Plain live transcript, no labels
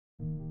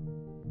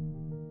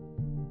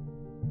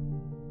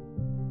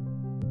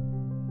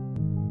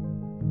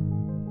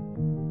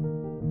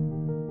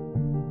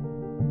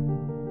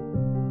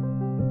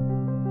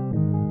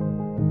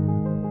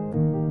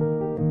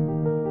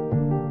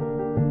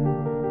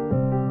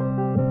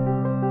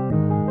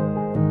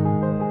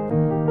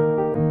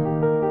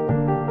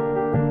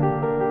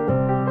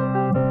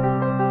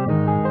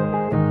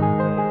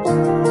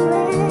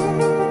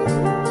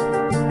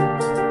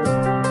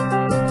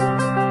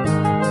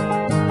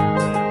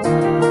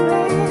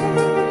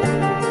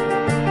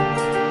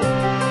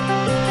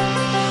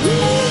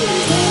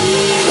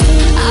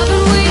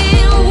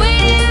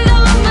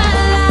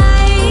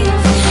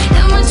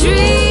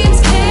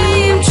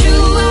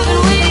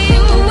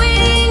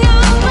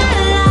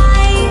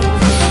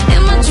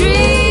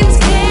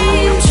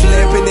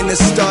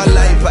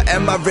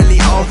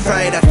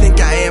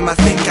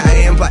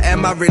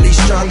am I really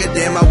stronger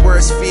than my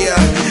worst fear?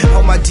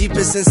 On my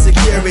deepest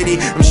insecurity,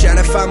 I'm trying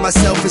to find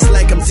myself, it's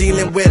like I'm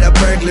dealing with a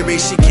burglary.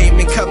 She came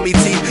and cut me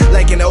deep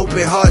like an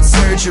open heart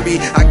surgery.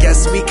 I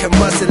guess we can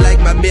bust it like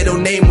my middle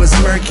name was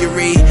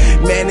Mercury.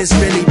 Man, it's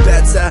really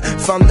better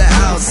from the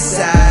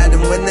outside.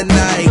 And when the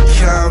night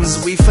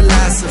comes, we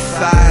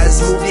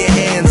philosophize. Move your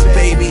hands,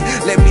 baby,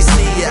 let me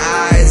see your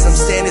eyes. I'm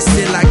standing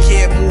still, I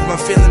can't move, I'm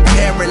feeling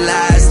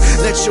paralyzed.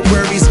 Let your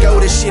worries go,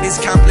 this shit is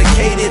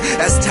complicated.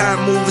 As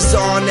time moves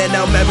on and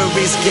our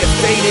memories get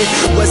faded,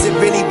 was it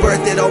really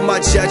worth it, or my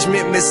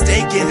judgment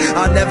mistaken?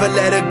 I'll never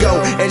let her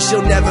go, and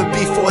she'll never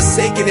be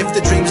forsaken. If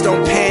the dreams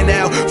don't pan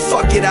out,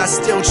 fuck it, I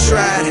still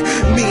tried.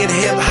 Me and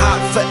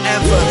hip-hop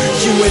forever,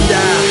 you and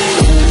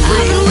I.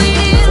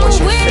 Breathe,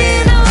 Fortune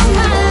fan. All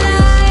my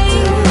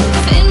life,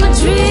 and my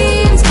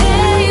dreams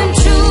came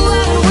true.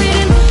 I've been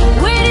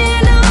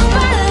waiting all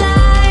my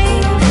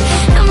life,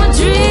 and my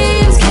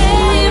dreams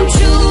came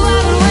true.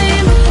 I've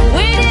been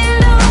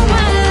waiting all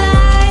my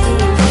life,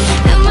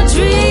 and my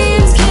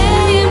dreams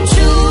came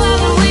true.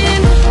 I've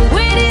been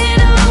waiting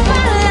all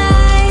my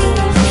life,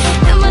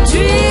 and my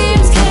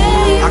dreams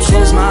came true. I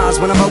close my eyes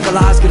when I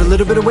vocalize, get a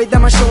little bit of weight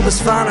down my shoulders,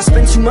 fine. I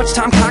spend too much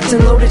time cocked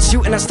and loaded,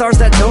 shooting at stars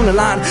that don't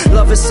align.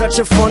 Love is such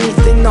a funny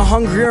thing, the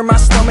hungrier my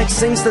stomach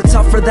sings, the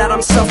tougher that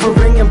I'm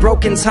suffering in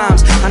broken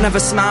times. I never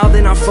smiled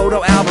in our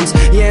photo albums,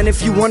 yeah, and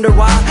if you wonder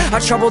why, our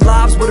troubled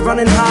lives would run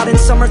hot in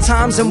summer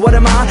times. And what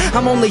am I?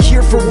 I'm only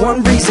here for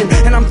one reason,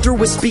 and I'm through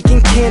with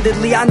speaking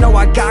candidly. I know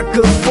I got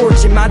good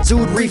fortune, my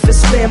dude Reef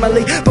is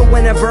family, but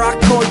whenever I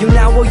call you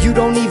now, well, you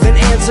don't even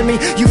answer me.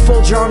 You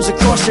fold your arms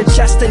across your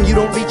chest and you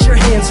don't reach your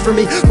hands for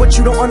me. What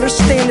you don't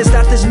understand is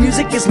that this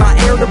music is my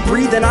air to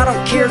breathe, and I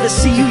don't care to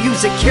see you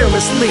use it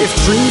carelessly. If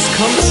dreams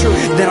come true,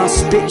 then I'll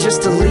spit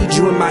just to lead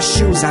you in my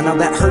shoes. I know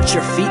that hurts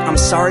your feet, I'm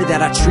sorry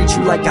that I treat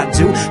you like I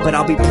do, but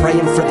I'll be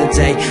praying for the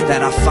day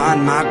that I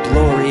find my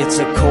glory. It's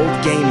a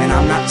cold game and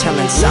I'm not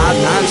telling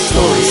sideline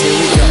stories. Here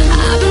we go.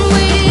 I've been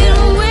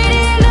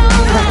waiting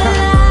all my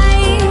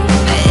life,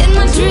 and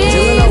my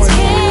dreams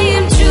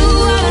came true.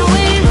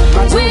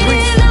 I've been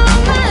waiting all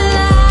my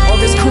life,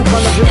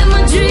 and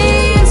my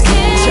dreams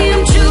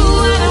came true.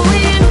 I've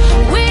been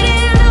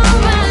waiting all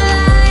my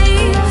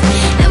life,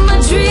 and my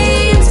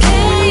dreams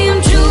came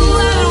true.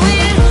 I've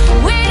been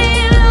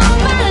waiting all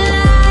my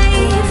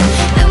life,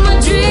 and my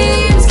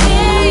dreams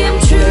came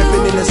true.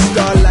 Living in the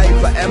starlight,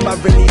 but am I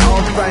really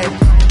alright?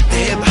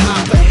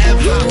 Hip-hop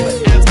forever.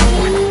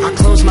 I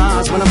close my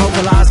eyes when I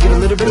vocalize, get a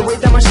little bit of weight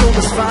down my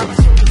shoulders, fine.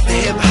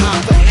 Hip-hop